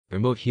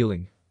Remote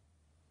healing.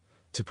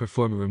 To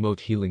perform a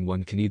remote healing,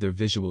 one can either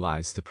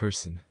visualize the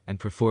person and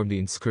perform the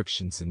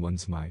inscriptions in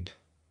one's mind.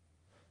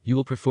 You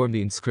will perform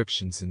the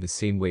inscriptions in the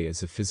same way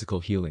as a physical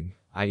healing,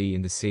 i.e.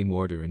 in the same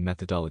order and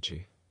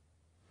methodology.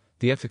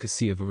 The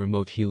efficacy of a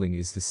remote healing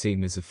is the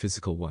same as a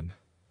physical one,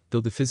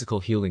 though the physical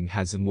healing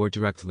has a more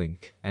direct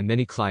link, and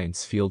many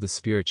clients feel the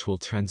spiritual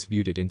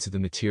transmuted into the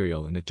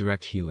material in a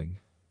direct healing.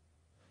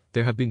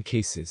 There have been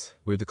cases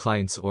where the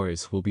client's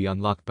auras will be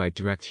unlocked by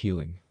direct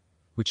healing,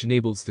 which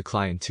enables the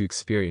client to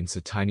experience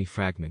a tiny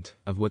fragment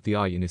of what the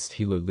Aaiyyanist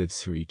healer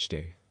lives through each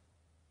day.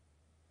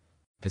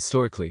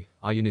 Historically,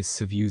 Aaiyanists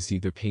have used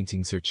either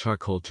paintings or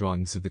charcoal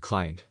drawings of the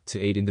client to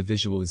aid in the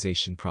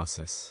visualization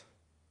process.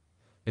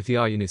 If the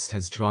Aayyanist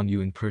has drawn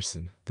you in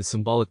person, the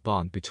symbolic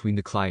bond between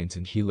the client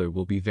and healer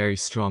will be very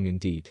strong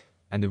indeed,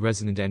 and the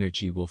resonant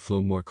energy will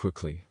flow more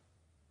quickly.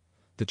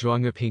 The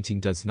drawing or painting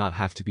does not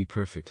have to be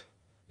perfect.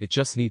 It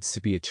just needs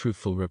to be a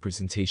truthful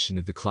representation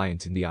of the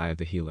client in the eye of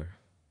the healer.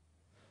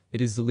 It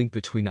is the link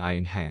between eye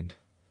and hand,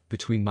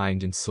 between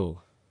mind and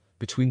soul,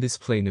 between this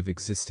plane of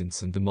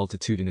existence and the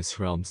multitudinous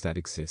realms that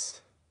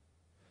exist.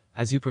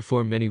 As you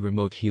perform many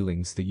remote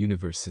healings, the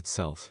universe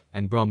itself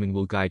and Brahman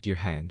will guide your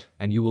hand,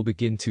 and you will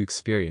begin to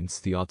experience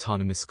the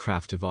autonomous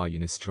craft of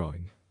Aayyanist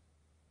drawing.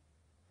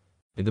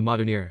 In the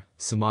modern era,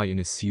 some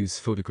Aayyanists use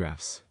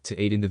photographs to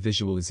aid in the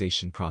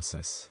visualization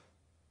process.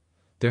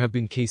 There have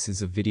been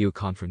cases of video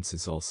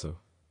conferences also.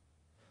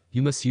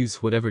 You must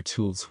use whatever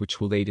tools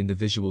which will aid in the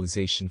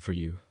visualization for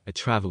you, a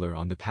traveler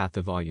on the path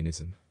of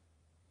Aayyanism.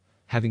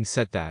 Having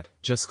said that,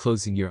 just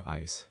closing your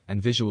eyes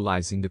and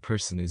visualizing the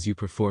person as you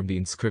perform the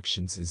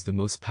inscriptions is the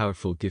most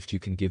powerful gift you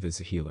can give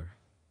as a healer.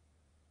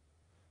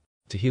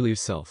 To heal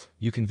yourself,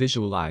 you can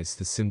visualize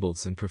the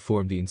symbols and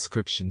perform the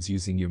inscriptions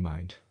using your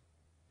mind.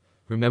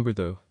 Remember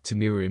though, to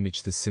mirror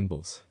image the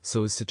symbols,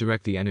 so as to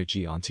direct the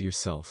energy onto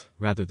yourself,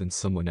 rather than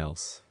someone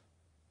else.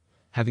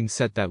 Having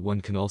said that, one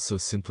can also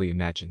simply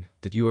imagine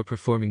that you are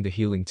performing the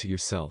healing to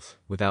yourself,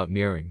 without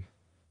mirroring.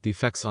 The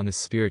effects on a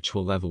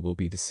spiritual level will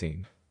be the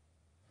same.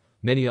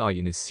 Many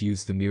Aayyanists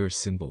use the mirror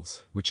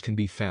symbols, which can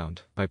be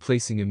found by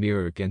placing a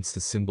mirror against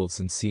the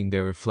symbols and seeing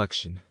their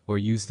reflection, or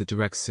use the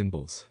direct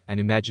symbols and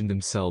imagine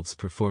themselves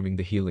performing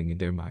the healing in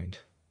their mind.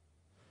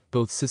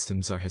 Both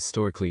systems are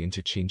historically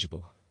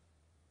interchangeable.